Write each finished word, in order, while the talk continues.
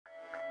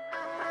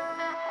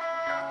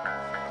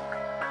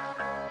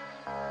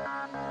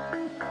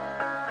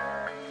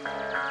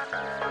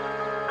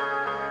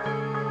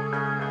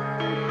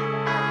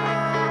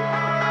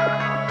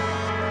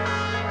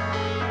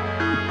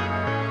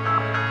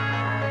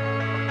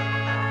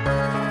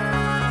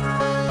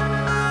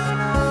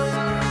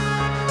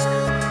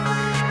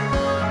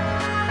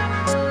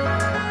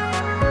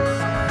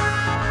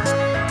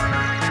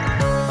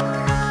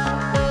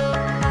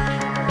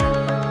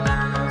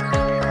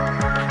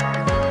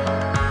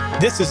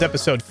This is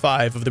episode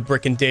 5 of the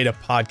Brick and Data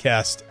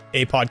podcast,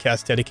 a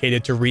podcast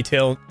dedicated to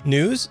retail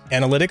news,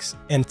 analytics,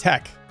 and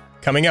tech.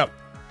 Coming up,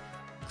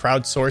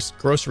 crowdsourced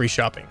grocery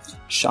shopping.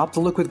 Shop the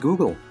look with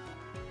Google.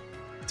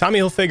 Tommy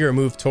Hilfiger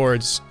moved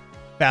towards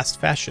fast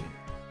fashion.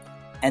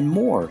 And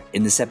more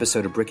in this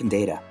episode of Brick and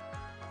Data.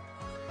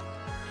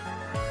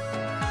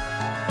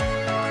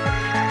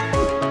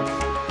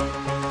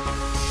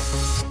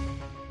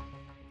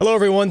 Hello,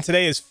 everyone.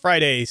 Today is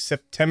Friday,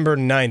 September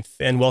 9th,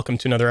 and welcome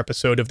to another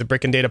episode of the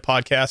Brick and Data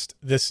podcast.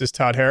 This is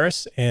Todd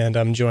Harris, and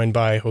I'm joined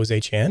by Jose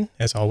Chan,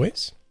 as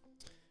always.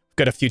 We've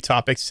got a few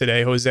topics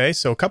today, Jose.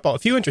 So a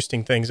few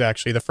interesting things,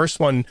 actually. The first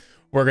one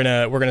we're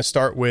gonna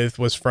start with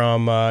was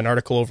from an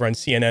article over on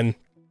CNN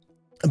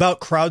about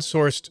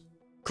crowdsourced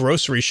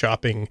grocery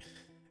shopping.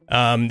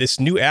 This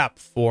new app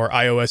for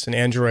iOS and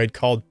Android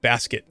called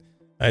Basket.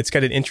 It's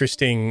got an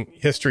interesting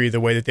history,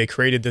 the way that they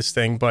created this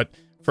thing, but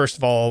first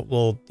of all,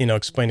 we'll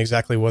explain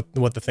exactly what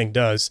the thing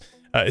does.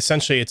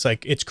 Essentially, it's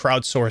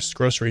crowdsourced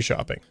grocery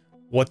shopping.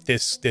 What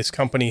this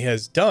company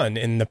has done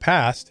in the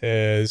past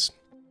has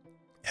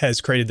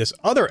created this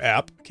other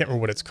app. I can't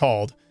remember what it's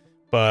called,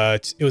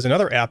 but it was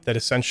another app that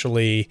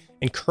essentially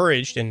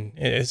encouraged and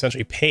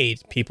essentially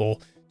paid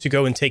people to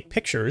go and take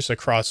pictures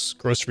across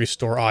grocery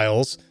store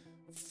aisles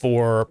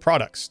for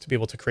products to be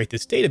able to create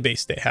this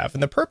database they have.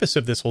 And the purpose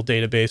of this whole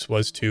database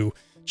was to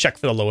check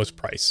for the lowest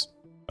price.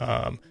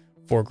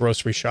 For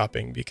grocery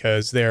shopping,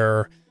 because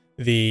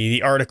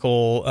the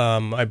article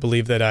I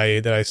believe that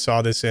I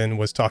saw this in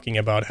was talking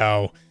about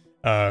how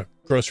this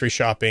grocery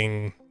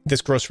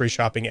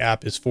shopping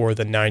app is for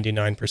the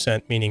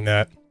 99%, meaning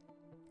that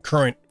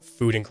current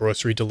food and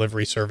grocery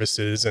delivery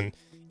services and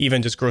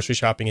even just grocery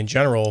shopping in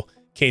general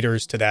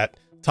caters to that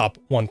top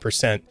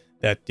 1%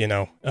 that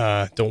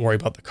don't worry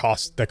about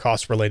the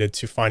cost related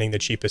to finding the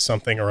cheapest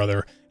something or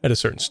other at a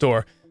certain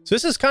store. So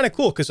this is kind of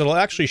cool because it'll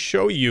actually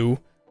show you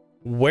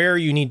where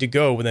you need to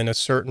go within a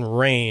certain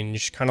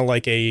range, kind of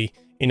like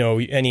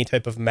any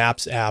type of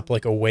maps app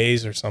like a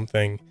Waze or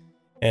something.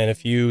 And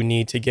if you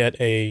need to get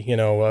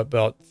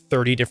about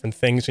 30 different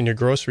things in your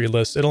grocery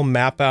list, it'll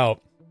map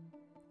out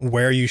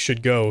where you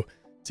should go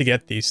to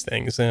get these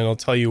things, and it'll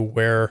tell you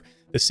where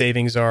the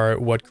savings are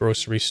at what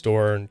grocery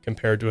store and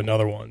compared to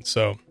another one.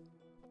 So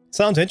it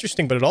sounds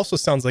interesting, but it also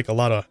sounds like a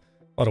lot of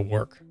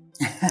work.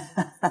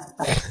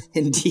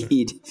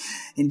 Indeed.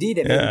 I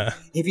mean,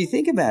 if you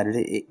think about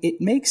it, it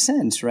makes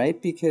sense,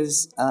 right?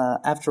 Because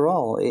after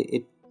all,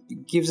 it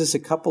gives us a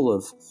couple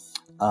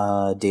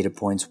of data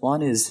points.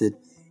 One is that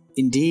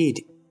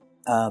indeed,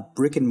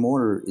 brick and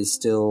mortar is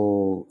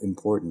still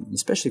important,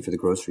 especially for the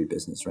grocery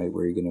business, right?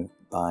 Where you're going to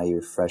buy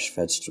your fresh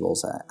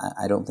vegetables.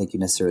 I don't think you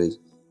necessarily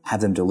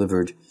have them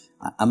delivered.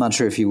 I'm not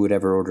sure if you would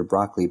ever order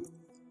broccoli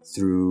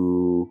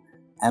through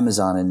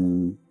Amazon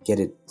and get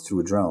it through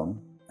a drone.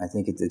 I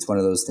think it's one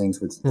of those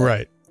things with...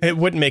 Right. It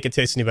wouldn't make it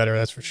taste any better,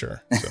 that's for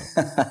sure.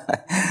 So.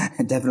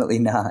 Definitely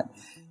not.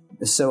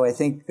 So I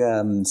think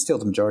still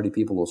the majority of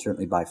people will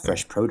certainly buy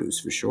fresh produce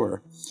for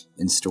sure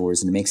in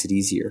stores, and it makes it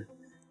easier.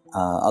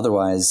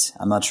 Otherwise,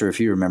 I'm not sure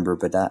if you remember,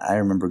 but I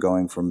remember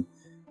going from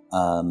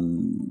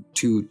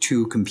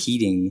two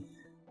competing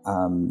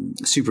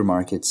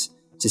supermarkets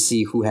to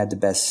see who had the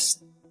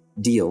best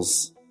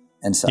deals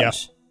and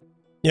such.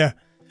 Yeah.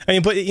 I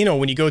mean, but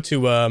when you go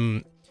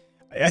to...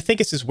 I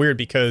think it's just weird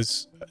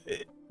because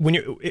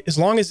as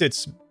long as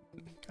it's,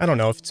 I don't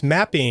know, if it's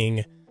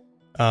mapping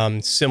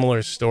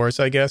similar stores,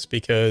 I guess,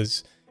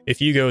 because if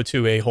you go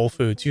to a Whole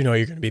Foods, you're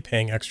going to be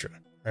paying extra,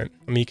 right?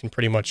 I mean, you can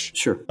pretty much,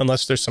 sure,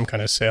 unless there's some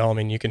kind of sale, I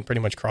mean, you can pretty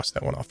much cross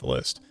that one off the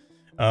list.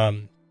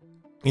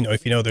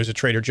 If there's a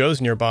Trader Joe's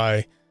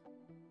nearby,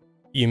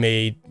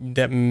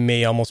 that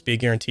may almost be a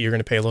guarantee you're going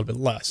to pay a little bit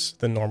less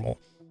than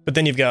normal. But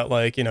then you've got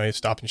your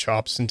Stop and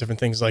Shops and different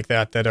things like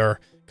that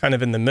are kind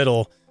of in the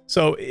middle.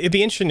 So it'd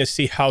be interesting to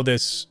see how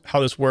this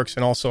works,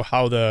 and also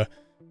how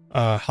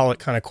it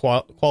kind of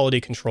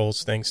quality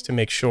controls things to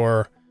make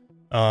sure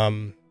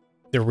they're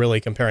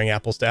really comparing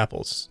apples to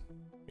apples.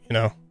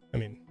 I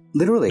mean,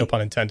 literally, no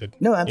pun intended.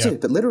 No, absolutely.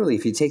 Yeah. But literally,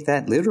 if you take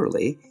that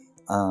literally,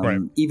 right.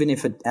 Even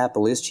if an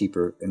apple is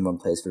cheaper in one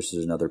place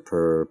versus another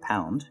per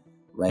pound,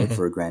 right, mm-hmm.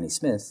 for a Granny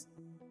Smith,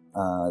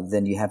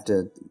 then you have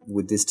to,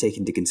 would this take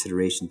into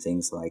consideration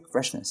things like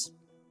freshness?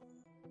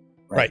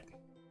 Right.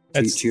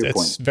 To your point.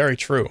 That's very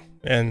true.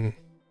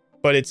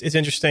 But it's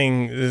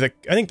interesting.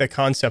 I think the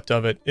concept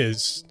of it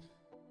is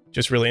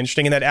just really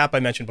interesting. And that app I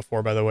mentioned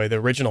before, by the way, the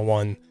original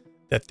one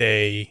that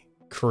they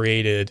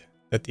created,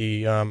 that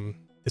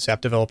this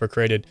app developer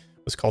created,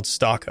 was called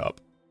StockUp,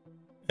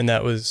 and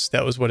that was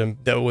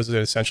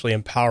essentially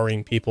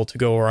empowering people to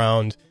go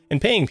around and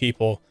paying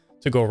people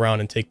to go around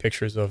and take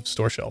pictures of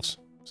store shelves.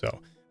 So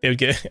they would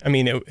get. I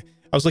mean, I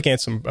was looking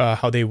at some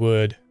how they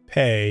would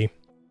pay.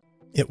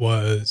 It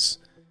was.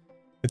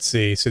 Let's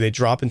see. So they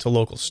drop into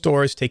local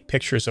stores, take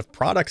pictures of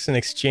products in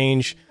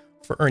exchange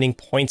for earning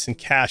points in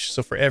cash.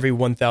 So for every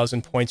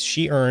 1,000 points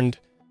she earned,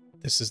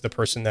 this is the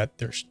person that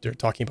they're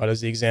talking about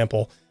as the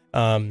example,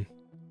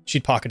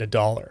 she'd pocket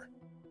 $1.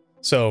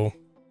 So,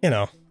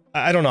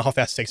 I don't know how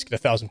fast it takes to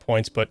get 1,000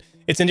 points, but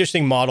it's an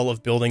interesting model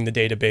of building the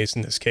database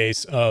in this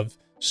case of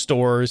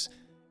stores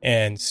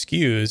and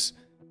SKUs.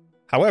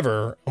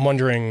 However, I'm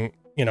wondering,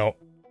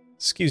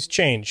 SKUs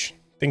change,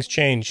 things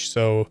change.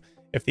 So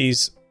if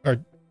these are,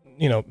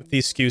 if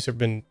these SKUs have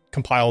been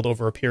compiled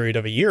over a period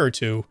of a year or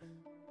two,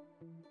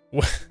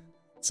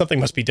 something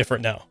must be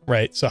different now,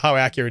 right? So how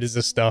accurate is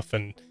this stuff?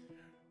 And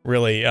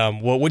really,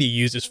 what do you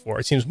use this for?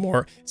 It seems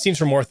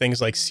for more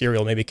things like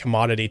cereal, maybe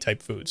commodity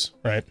type foods,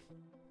 right?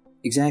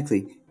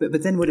 Exactly.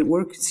 But then would it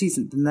work?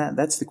 Then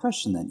that's the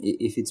question then.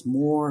 If it's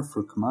more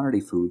for commodity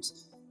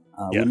foods,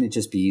 wouldn't it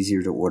just be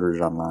easier to order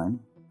it online?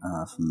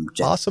 From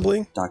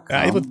Possibly.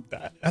 Jet.com?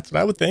 That's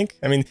what I would think.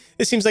 I mean,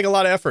 it seems like a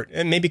lot of effort,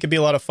 and maybe it could be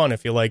a lot of fun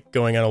if you like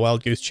going on a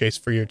wild goose chase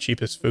for your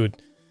cheapest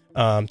food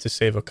to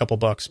save a couple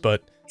bucks.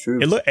 But True.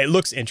 It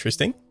looks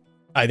interesting.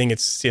 I think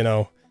it's,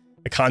 a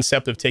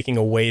concept of taking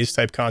a Waze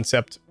type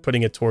concept,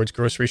 putting it towards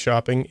grocery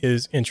shopping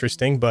is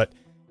interesting. But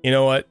you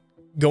know what?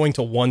 Going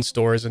to one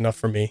store is enough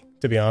for me,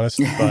 to be honest.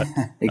 But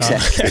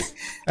Exactly.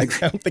 I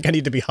don't think I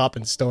need to be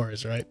hopping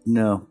stores, right?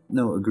 No,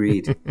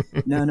 agreed.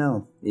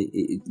 No.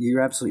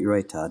 You're absolutely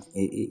right, Todd.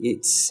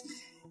 It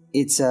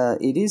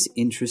is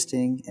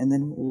interesting, and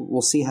then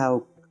we'll see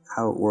how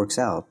it works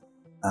out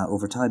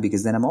over time.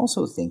 Because then I'm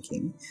also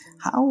thinking,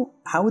 how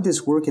would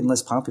this work in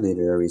less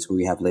populated areas where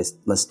we have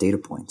less data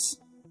points,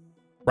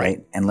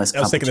 right? And less. I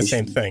was thinking the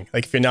same thing.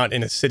 Like if you're not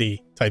in a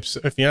city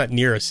if you're not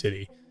near a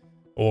city,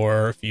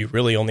 or if you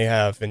really only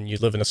have and you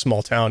live in a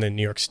small town in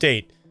New York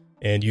State,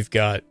 and you've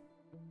got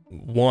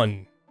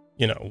one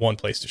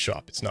place to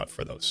shop, it's not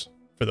for those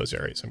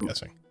areas, I'm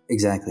guessing.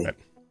 Exactly. Right.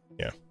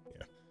 Yeah.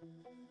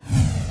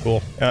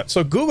 Cool.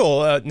 So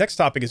Google, next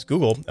topic is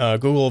Google.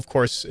 Google, of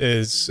course,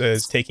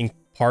 is taking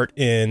part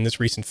in this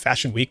recent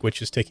Fashion Week, which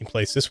is taking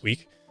place this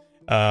week.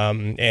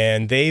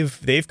 And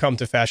they've come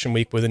to Fashion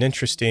Week with an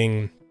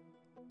interesting,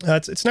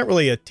 it's not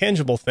really a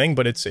tangible thing,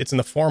 but it's in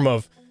the form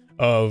of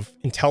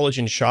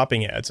intelligent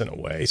shopping ads in a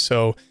way.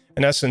 So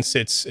in essence,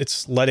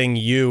 it's letting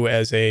you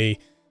as a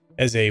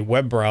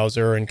web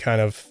browser and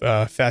kind of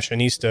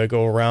fashionista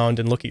go around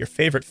and look at your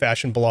favorite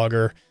fashion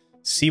blogger,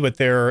 see what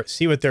they're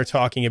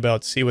talking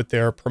about, see what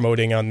they're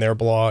promoting on their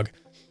blog,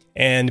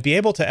 and be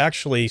able to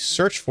actually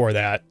search for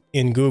that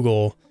in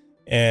Google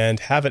and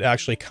have it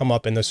actually come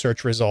up in the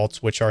search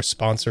results, which are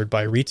sponsored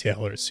by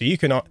retailers. So you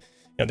can,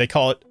 they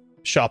call it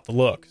shop the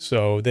look.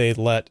 So they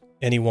let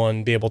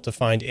anyone be able to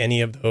find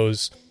any of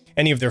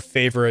their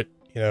favorite,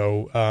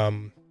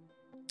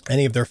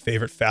 any of their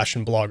favorite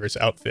fashion bloggers'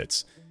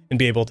 outfits and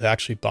be able to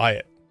actually buy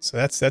it. So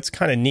that's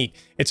kind of neat.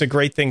 It's a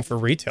great thing for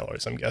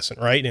retailers, I'm guessing,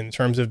 right? In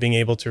terms of being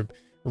able to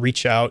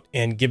reach out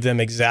and give them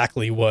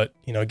exactly what,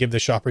 give the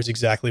shoppers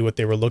exactly what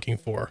they were looking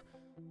for,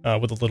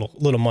 with a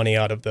little money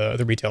out of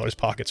the retailer's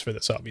pockets for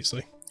this,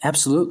 obviously.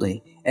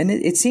 Absolutely. And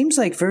it seems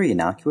like very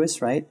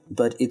innocuous, right?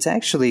 But it's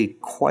actually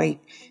quite,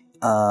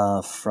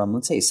 from,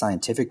 let's say, a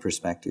scientific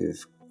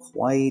perspective,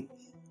 quite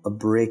a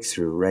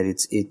breakthrough, right?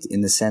 It's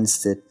in the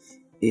sense that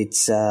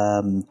it's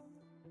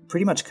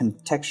pretty much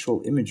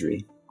contextual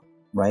imagery,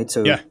 right?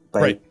 So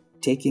by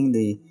taking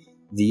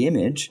the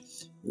image,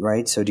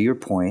 right? So to your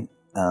point,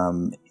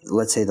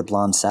 let's say the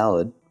blonde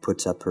salad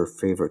puts up her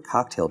favorite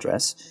cocktail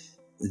dress,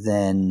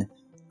 then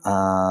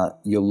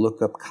you'll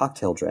look up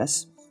cocktail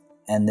dress,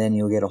 and then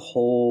you'll get a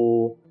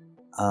whole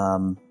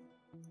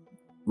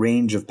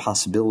range of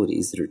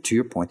possibilities that are, to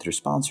your point, that are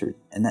sponsored,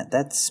 and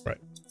that's right.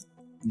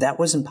 That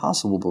wasn't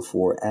possible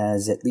before,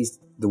 as at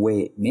least the way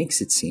it makes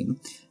it seem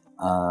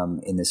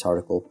in this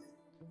article,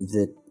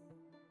 that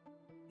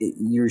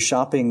you're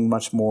shopping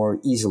much more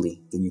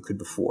easily than you could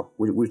before,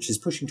 which is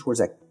pushing towards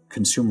that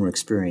consumer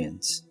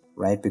experience,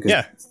 right? Because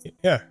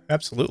yeah,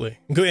 absolutely.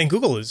 And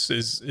Google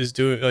is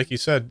doing, like you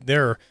said,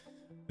 they're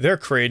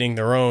creating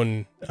their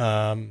own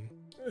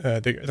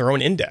their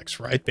own index,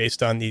 right,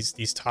 based on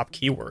these top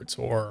keywords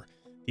or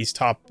these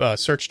top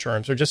search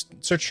terms, or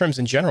just search terms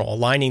in general,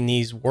 aligning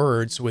these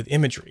words with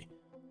imagery.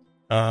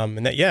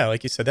 And that,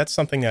 like you said, that's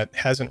something that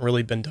hasn't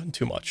really been done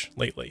too much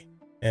lately,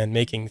 and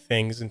making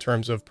things in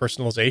terms of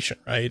personalization,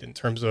 right? In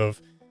terms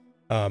of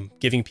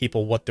giving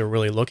people what they're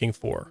really looking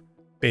for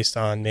based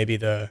on maybe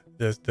the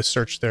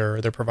search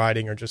they're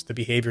providing, or just the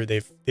behavior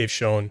they've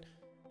shown,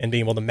 and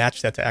being able to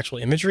match that to actual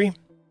imagery.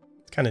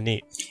 Kind of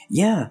neat.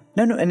 Yeah.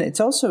 No. And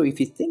it's also, if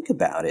you think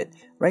about it,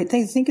 right,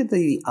 think of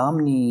the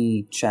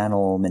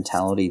omni-channel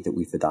mentality that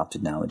we've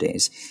adopted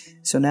nowadays.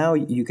 So now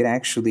you could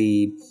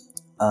actually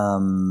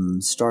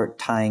start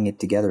tying it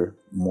together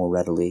more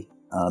readily,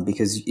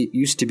 because it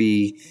used to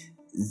be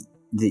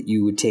that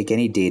you would take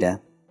any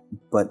data,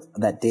 but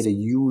that data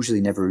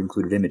usually never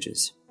included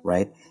images,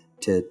 right,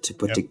 to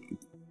put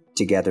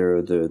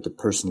together the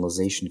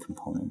personalization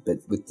component. But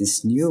with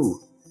this new,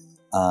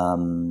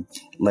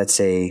 let's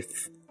say,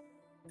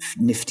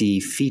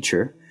 nifty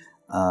feature,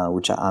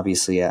 which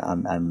obviously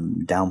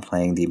I'm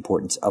downplaying the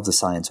importance of the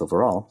science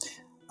overall,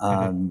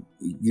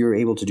 you're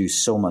able to do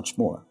so much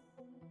more,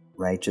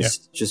 right?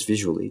 Just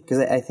visually. Because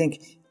I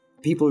think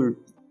people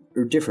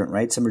are different,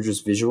 right? Some are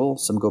just visual,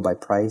 some go by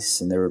price,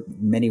 and there are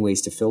many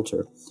ways to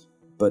filter.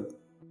 But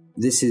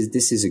this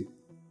is a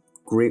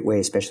great way,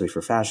 especially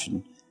for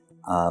fashion,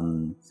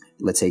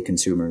 let's say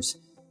consumers,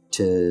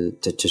 to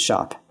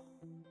shop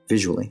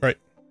visually. Right.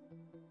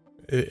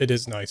 It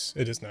is nice.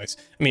 It is nice.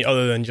 I mean,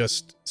 other than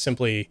just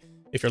simply,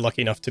 if you're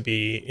lucky enough to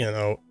be,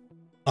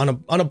 on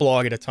a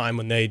blog at a time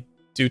when they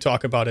do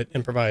talk about it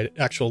and provide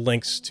actual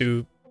links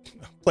to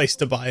a place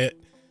to buy it,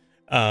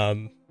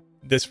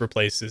 this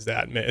replaces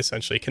that and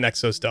essentially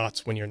connects those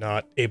dots when you're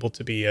not able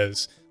to be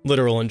as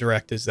literal and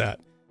direct as that,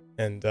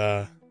 and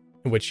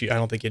which I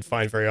don't think you'd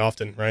find very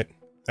often, right?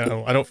 I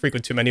don't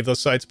frequent too many of those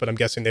sites, but I'm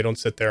guessing they don't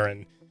sit there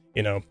and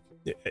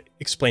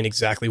explain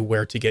exactly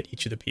where to get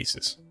each of the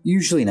pieces.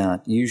 Usually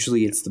not.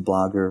 Usually it's the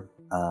blogger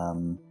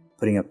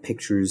putting up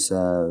pictures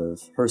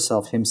of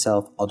herself,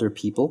 himself, other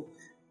people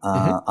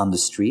on the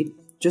street,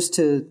 just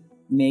to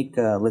make,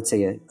 let's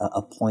say,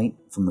 a point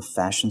from a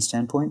fashion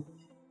standpoint.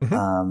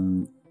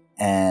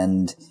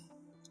 And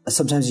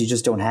sometimes you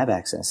just don't have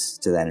access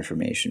to that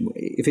information.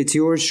 If it's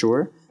yours,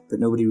 sure, but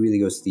nobody really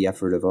goes to the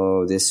effort of,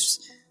 this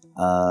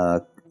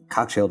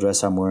cocktail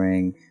dress I'm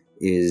wearing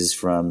is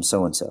from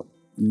so-and-so.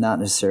 Not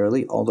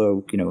necessarily,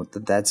 although,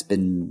 that's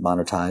been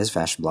monetized.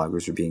 Fashion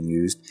bloggers are being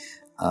used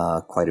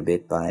quite a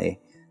bit by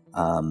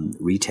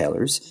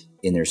retailers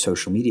in their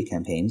social media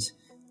campaigns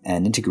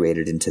and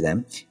integrated into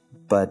them,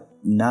 but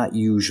not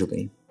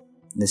usually,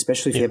 and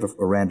especially if you have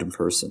a random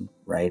person,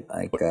 right,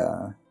 like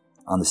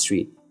on the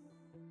street.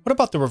 What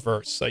about the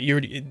reverse?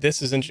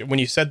 This is when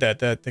you said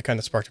that kind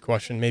of sparked a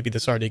question. Maybe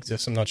this already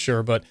exists, I'm not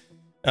sure, but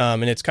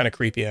and it's kind of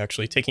creepy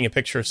actually, taking a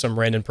picture of some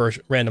random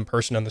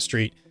person on the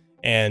street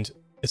and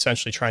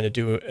essentially trying to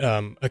do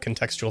a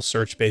contextual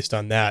search based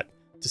on that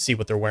to see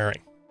what they're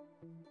wearing.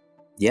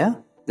 Yeah,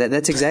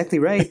 that's exactly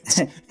right.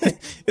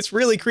 It's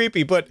really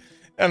creepy, but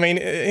I mean,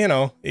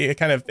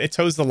 it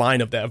toes the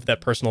line of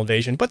that personal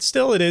invasion, but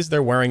still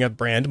they're wearing a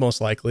brand most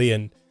likely,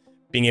 and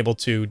being able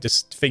to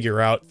just figure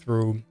out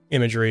through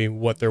imagery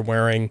what they're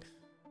wearing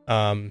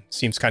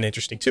seems kind of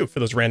interesting too, for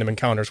those random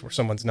encounters where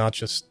someone's not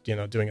just,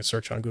 doing a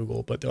search on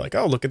Google, but they're like,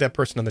 oh, look at that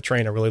person on the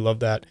train. I really love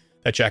that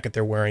jacket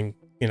they're wearing,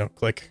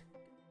 click.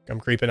 I'm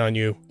creeping on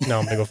you. Now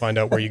I'm going to go find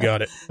out where you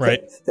got it,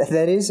 right?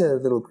 That is a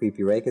little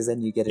creepy, right? Because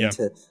then you get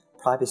into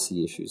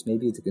privacy issues.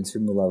 Maybe at the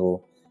consumer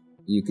level,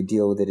 you could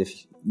deal with it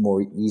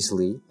more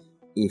easily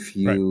if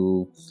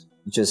you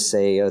just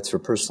say it's for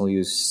personal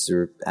use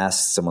or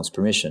ask someone's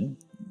permission.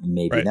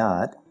 Maybe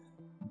not.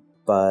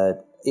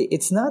 But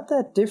it's not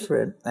that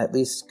different, at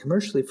least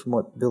commercially, from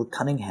what Bill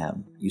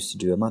Cunningham used to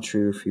do. I'm not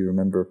sure if you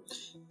remember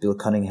Bill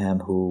Cunningham,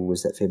 who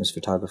was that famous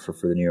photographer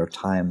for the New York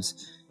Times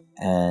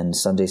and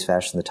Sunday's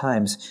Fashion of the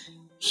Times.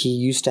 He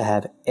used to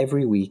have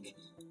every week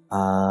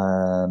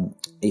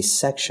a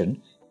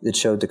section that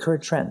showed the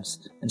current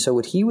trends. And so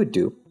what he would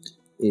do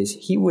is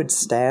he would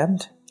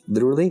stand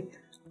literally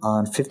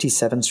on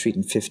 57th Street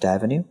and 5th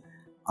Avenue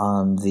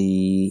on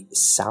the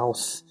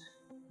southeast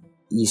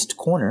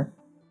corner,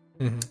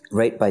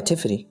 right by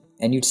Tiffany,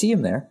 and you'd see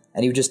him there,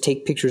 and he would just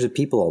take pictures of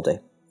people all day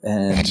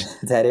and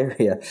that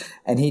area.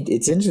 And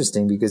it's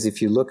interesting because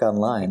if you look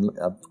online,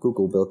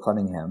 Google Bill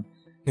Cunningham,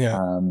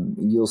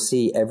 you'll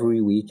see every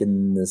week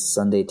in the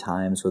Sunday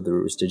Times, whether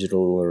it was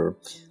digital or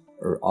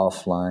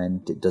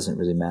offline, it doesn't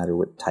really matter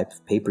what type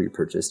of paper you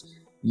purchased,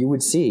 you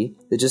would see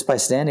that just by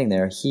standing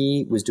there,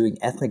 he was doing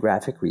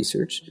ethnographic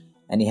research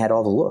and he had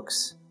all the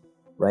looks,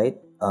 right?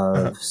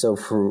 So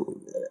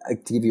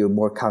to give you a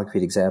more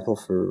concrete example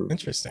for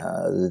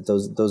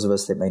those of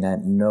us that may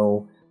not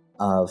know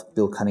of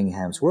Bill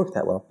Cunningham's work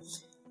that well,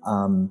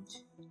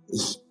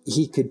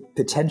 he could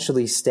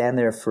potentially stand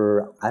there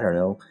for,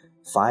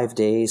 5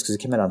 days, because it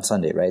came out on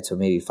Sunday, right? So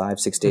maybe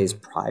 5-6 days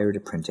prior to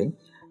printing,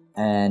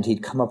 and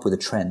he'd come up with a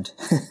trend,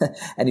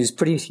 and he was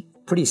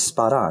pretty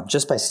spot on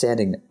just by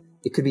standing there.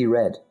 It could be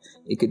red.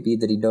 It could be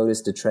that he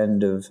noticed a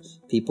trend of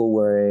people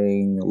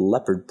wearing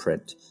leopard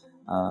print.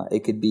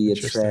 It could be a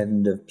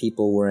trend of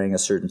people wearing a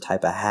certain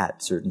type of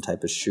hat, certain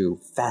type of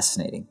shoe.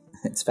 Fascinating.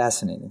 It's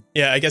fascinating.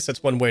 Yeah, I guess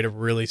that's one way to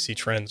really see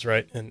trends,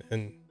 right? And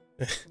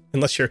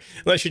unless you're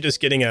just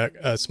getting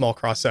a small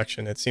cross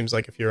section, it seems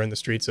like if you're in the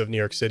streets of New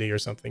York City or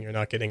something, you're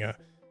not getting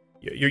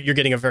you're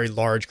getting a very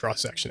large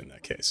cross section in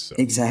that case. So,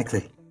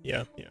 exactly.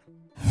 Yeah.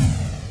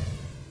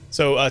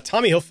 So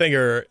Tommy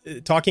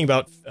Hilfiger, talking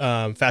about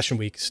Fashion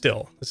Week.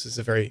 Still, this is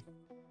a very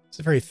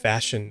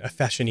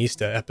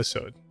fashionista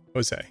episode,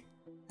 Jose.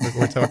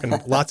 We're talking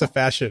lots of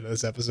fashion in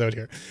this episode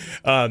here.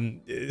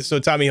 So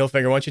Tommy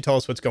Hilfiger, why don't you tell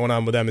us what's going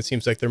on with them? It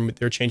seems like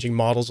they're changing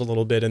models a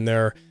little bit, and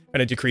they're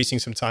kind of decreasing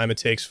some time it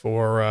takes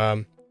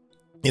for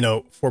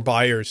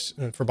buyers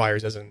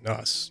as in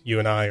us, you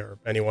and I, or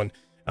anyone,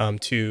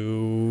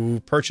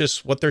 to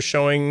purchase what they're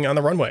showing on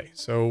the runway.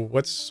 So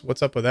what's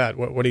up with that?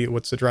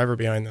 What's the driver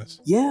behind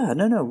this? Yeah,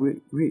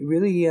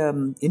 really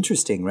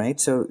interesting, right?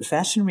 So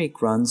Fashion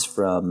Week runs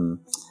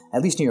from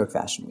at least New York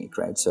Fashion Week,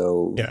 right?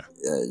 So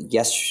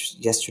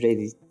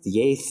yesterday, the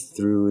 8th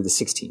through the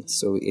 16th.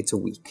 So it's a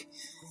week.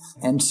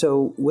 And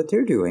so what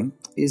they're doing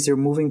is they're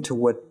moving to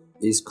what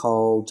is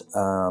called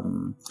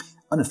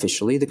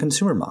unofficially the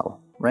consumer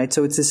model, right?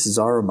 So it's this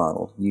Zara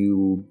model.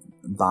 You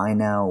buy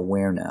now,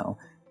 wear now.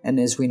 And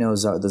as we know,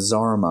 the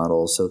Zara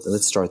model, so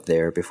let's start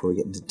there before we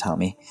get into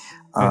Tommy.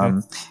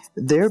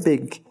 Their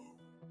big,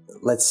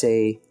 let's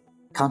say,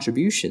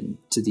 contribution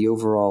to the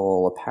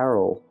overall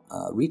apparel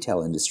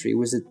retail industry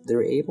was that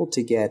they're able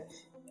to get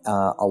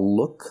a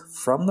look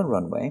from the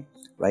runway,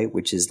 right,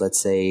 which is,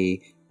 let's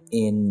say,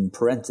 in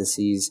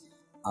parentheses,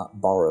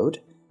 borrowed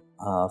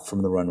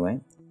from the runway,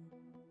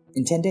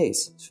 in 10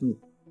 days.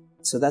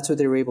 So that's what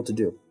they were able to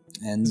do.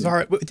 And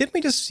Zara, didn't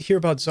we just hear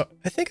about Zara?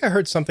 I think I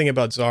heard something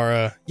about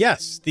Zara.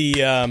 Yes,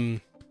 the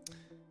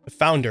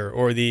founder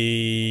or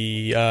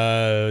the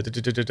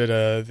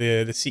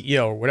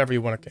CEO or whatever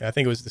you want to. I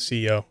think it was the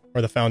CEO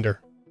or the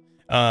founder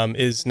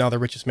is now the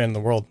richest man in the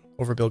world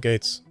over Bill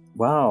Gates.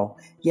 Wow,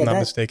 yeah, if I'm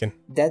not mistaken.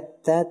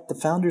 That the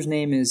founder's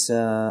name is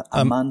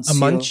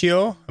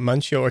Amancio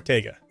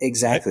Ortega.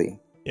 Exactly. Right?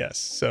 Yes,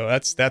 so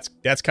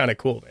that's kind of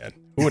cool, man.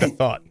 Who would have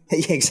thought?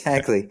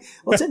 Exactly.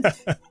 Well,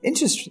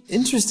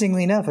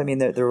 interestingly enough, I mean,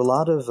 there are a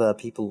lot of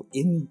people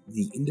in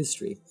the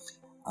industry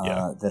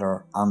that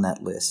are on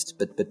that list,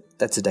 but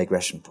that's a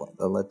digression point.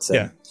 Let's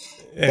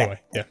Anyway,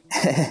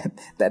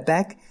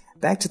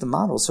 back to the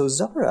model. So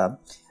Zara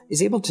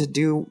is able to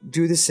do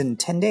this in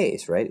 10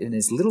 days, right? In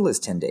as little as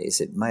 10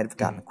 days. It might have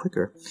gotten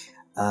quicker,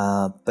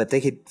 but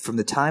they could, from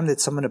the time that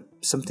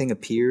something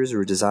appears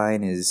or a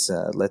design is,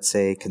 let's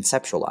say,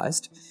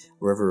 conceptualized,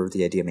 wherever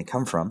the idea may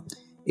come from.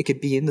 It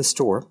could be in the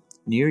store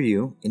near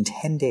you in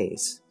 10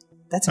 days.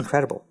 That's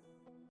incredible.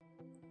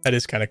 That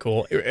is kind of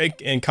cool.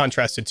 And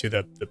contrasted to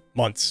the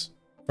months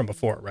from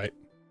before, right?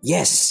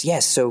 Yes.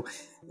 So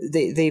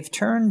they've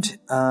turned,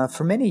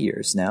 for many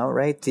years now,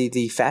 right,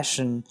 the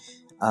fashion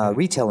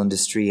retail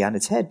industry on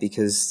its head,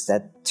 because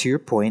that, to your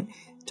point,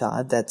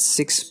 Todd, that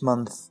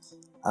 6-month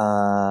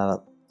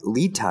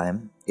lead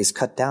time is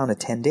cut down to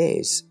 10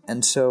 days.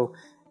 And so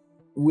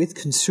with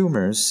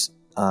consumers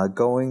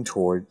going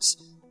towards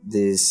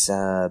this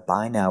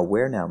buy now,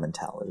 wear now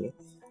mentality,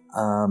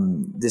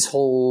 this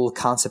whole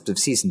concept of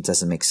season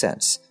doesn't make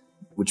sense,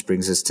 which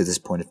brings us to this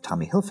point of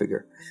Tommy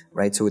Hilfiger,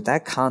 right? So with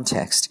that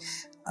context,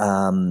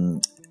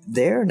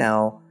 they're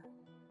now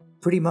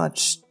pretty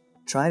much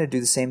trying to do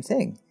the same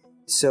thing.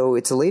 So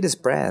it's the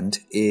latest brand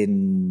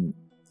in,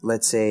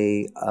 let's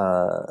say,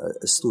 a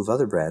slew of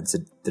other brands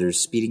that are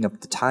speeding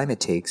up the time it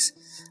takes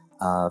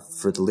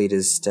for the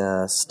latest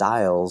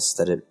styles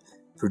that it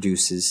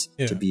produces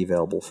to be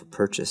available for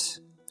purchase.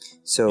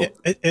 So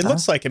it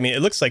looks like,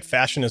 it looks like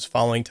fashion is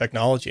following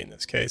technology in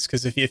this case,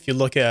 because if you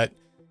look at,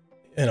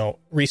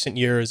 recent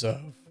years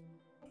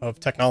of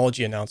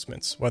technology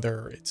announcements,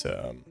 whether it's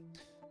a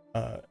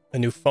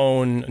new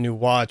phone, a new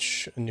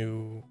watch, a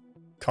new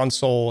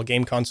console, a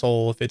game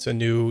console, if it's a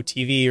new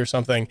TV or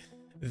something,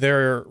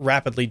 they're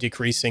rapidly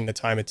decreasing the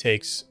time it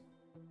takes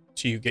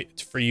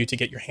for you to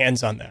get your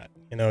hands on that.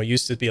 It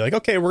used to be like,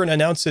 okay, we're going to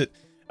announce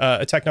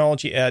a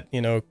technology at,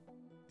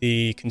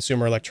 the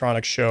Consumer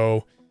Electronics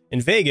Show in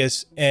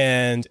Vegas,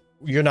 and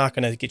you're not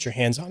going to get your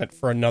hands on it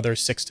for another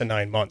 6 to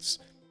 9 months.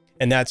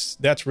 And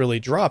that's really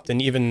dropped. And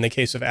even in the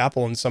case of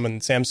Apple and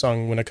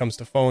Samsung, when it comes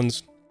to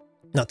phones,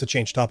 not to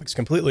change topics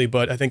completely,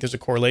 but I think there's a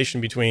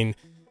correlation between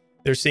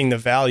they're seeing the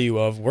value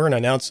of, we're going to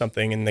announce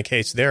something. In the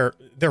case, their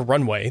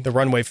runway, the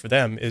runway for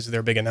them is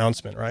their big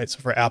announcement, right? So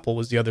for Apple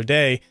was the other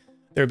day,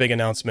 their big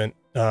announcement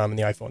in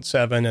the iPhone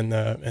 7 and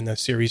the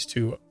Series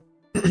 2,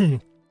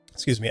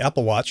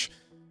 Apple Watch.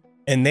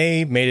 And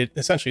they made it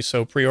essentially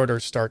so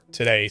pre-orders start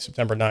today,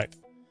 September 9th.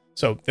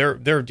 So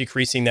they're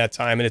decreasing that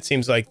time, and it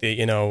seems like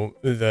from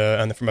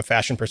a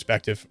fashion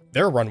perspective,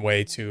 their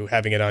runway to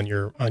having it on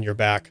your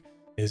back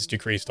is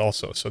decreased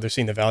also. So they're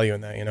seeing the value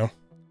in that,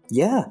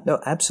 Yeah, no,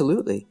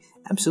 absolutely.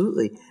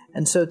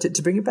 And so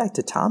to bring it back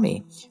to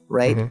Tommy,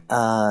 right?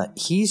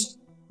 He's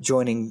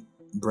joining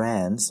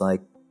brands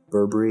like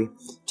Burberry,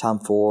 Tom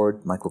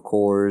Ford, Michael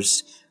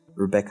Kors,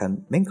 Rebecca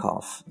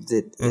Minkoff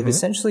that have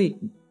essentially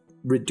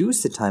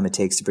reduce the time it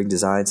takes to bring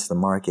designs to the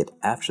market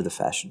after the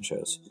fashion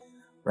shows,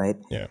 right?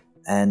 Yeah.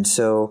 And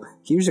so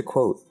here's a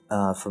quote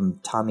from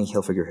Tommy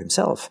Hilfiger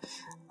himself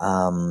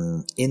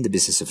in The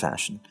Business of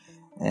Fashion.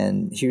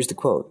 And here's the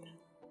quote.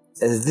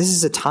 This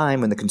is a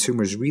time when the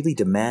consumer is really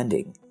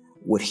demanding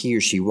what he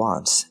or she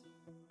wants.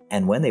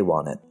 And when they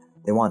want it,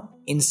 they want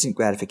instant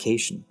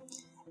gratification.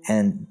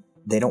 And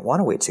they don't want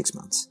to wait 6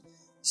 months.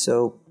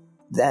 So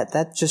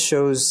that just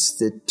shows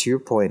that, to your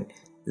point,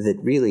 that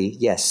really,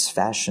 yes,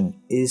 fashion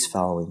is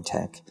following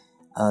tech.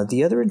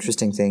 The other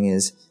interesting thing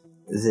is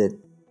that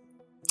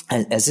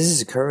as this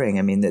is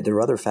occurring, there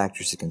are other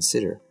factors to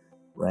consider,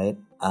 right?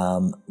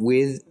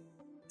 With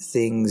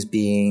things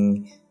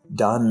being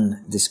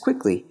done this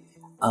quickly,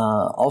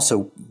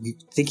 also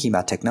thinking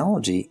about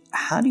technology,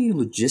 how do you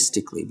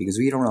logistically, because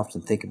we don't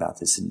often think about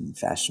this in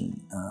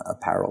fashion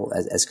apparel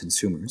as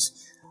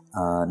consumers,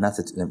 not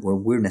that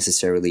we're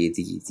necessarily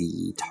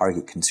the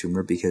target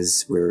consumer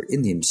because we're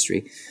in the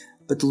industry,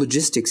 but the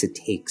logistics it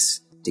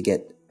takes to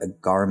get a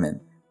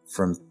garment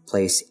from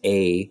place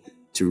A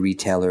to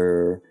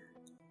retailer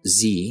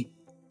Z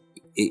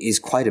is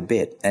quite a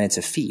bit, and it's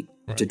a feat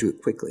to do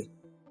it quickly,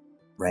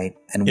 right?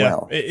 And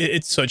so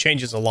it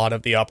changes a lot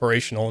of the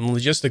operational and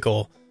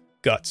logistical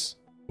guts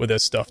with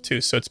this stuff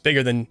too. So it's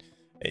bigger than,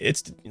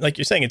 it's like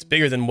you're saying, it's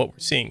bigger than what we're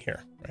seeing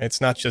here. Right?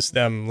 It's not just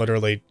them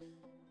literally,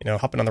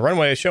 hopping on the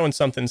runway, showing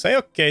something, say,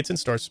 okay, it's in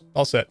stores,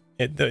 all set.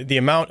 The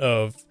amount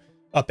of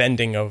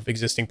upending of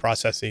existing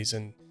processes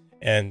and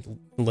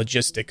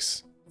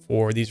logistics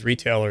for these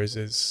retailers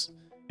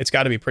it's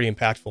got to be pretty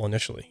impactful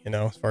initially,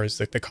 as far as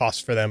the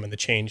cost for them and the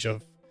change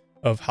of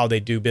how they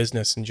do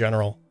business in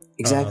general.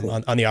 Exactly.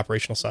 On the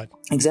operational side.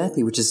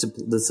 Exactly, which is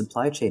the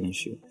supply chain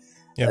issue.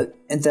 Yeah.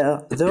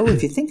 Though,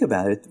 if you think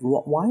about it,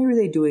 why are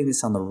they doing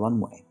this on the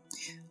runway?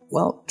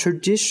 Well,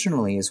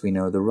 traditionally, as we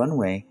know, the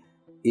runway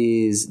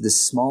is the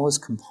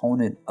smallest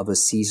component of a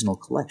seasonal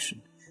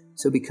collection.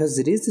 So because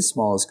it is the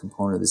smallest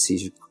component of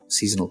the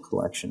seasonal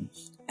collection,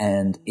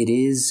 and it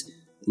is,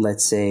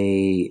 let's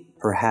say,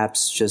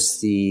 perhaps just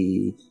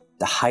the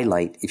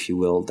highlight, if you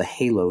will, the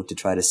halo to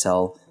try to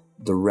sell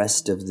the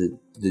rest of the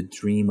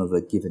dream of a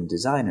given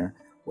designer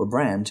or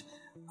brand,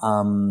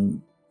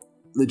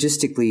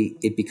 logistically,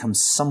 it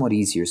becomes somewhat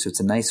easier. So it's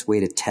a nice way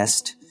to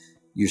test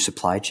your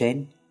supply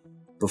chain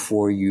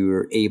before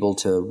you're able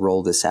to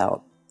roll this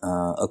out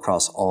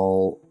across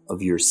all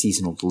of your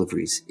seasonal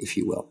deliveries, if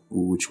you will,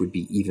 which would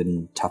be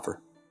even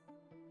tougher.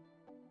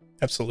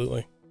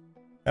 Absolutely.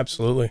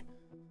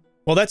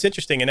 Well, that's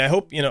interesting. And I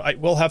hope,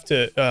 we'll have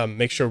to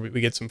make sure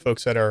we get some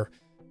folks that are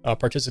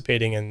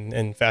participating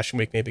in Fashion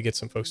Week, maybe get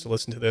some folks to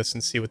listen to this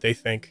and see what they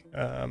think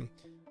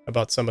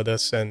about some of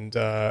this. And,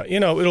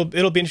 it'll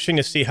be interesting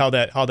to see how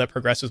that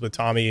progresses with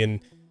Tommy, and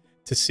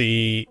to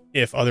see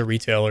if other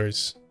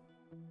retailers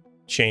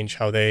change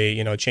how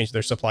they, change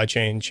their supply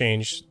chain,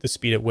 change the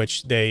speed at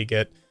which they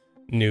get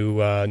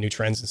new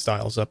trends and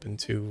styles up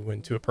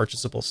into a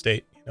purchasable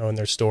state, in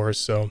their stores.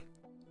 So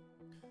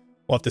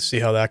we'll have to see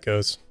how that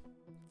goes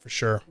for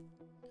sure.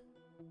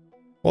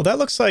 Well,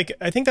 I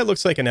think that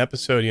looks like an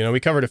episode. We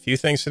covered a few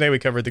things today. We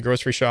covered the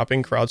grocery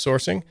shopping,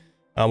 crowdsourcing,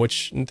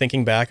 which,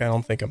 thinking back, I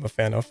don't think I'm a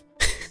fan of.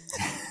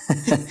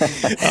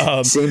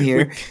 Same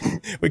here.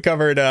 We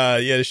covered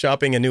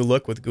shopping a new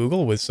look with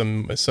Google, with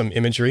some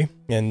imagery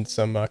and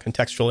some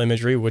contextual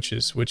imagery, which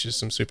is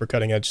some super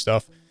cutting edge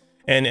stuff.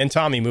 And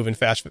Tommy moving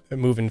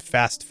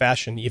fast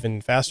fashion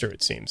even faster,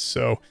 it seems.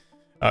 So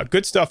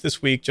good stuff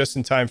this week, just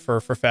in time for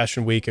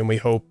Fashion Week, and we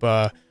hope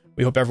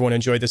everyone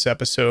enjoyed this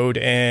episode,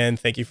 and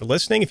thank you for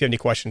listening. If you have any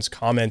questions,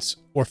 comments,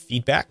 or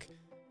feedback,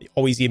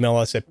 always email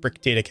us at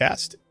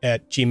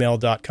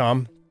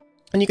brickdatacast@gmail.com.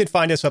 And you can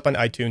find us up on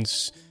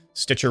iTunes,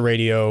 Stitcher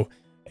Radio,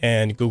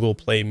 and Google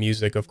Play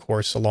Music, of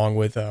course, along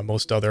with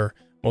most other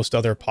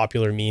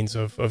popular means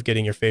of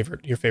getting your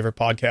favorite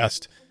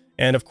podcast.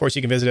 And of course,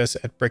 you can visit us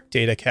at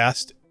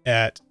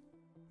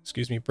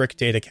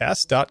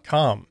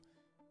brickdatacast.com.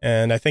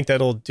 And I think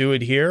that'll do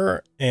it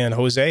here. And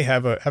Jose,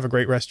 have a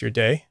great rest of your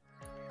day.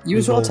 You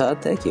as well,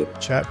 Todd. Thank you.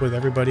 Chat with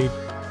everybody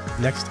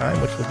next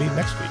time, which will be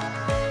next week.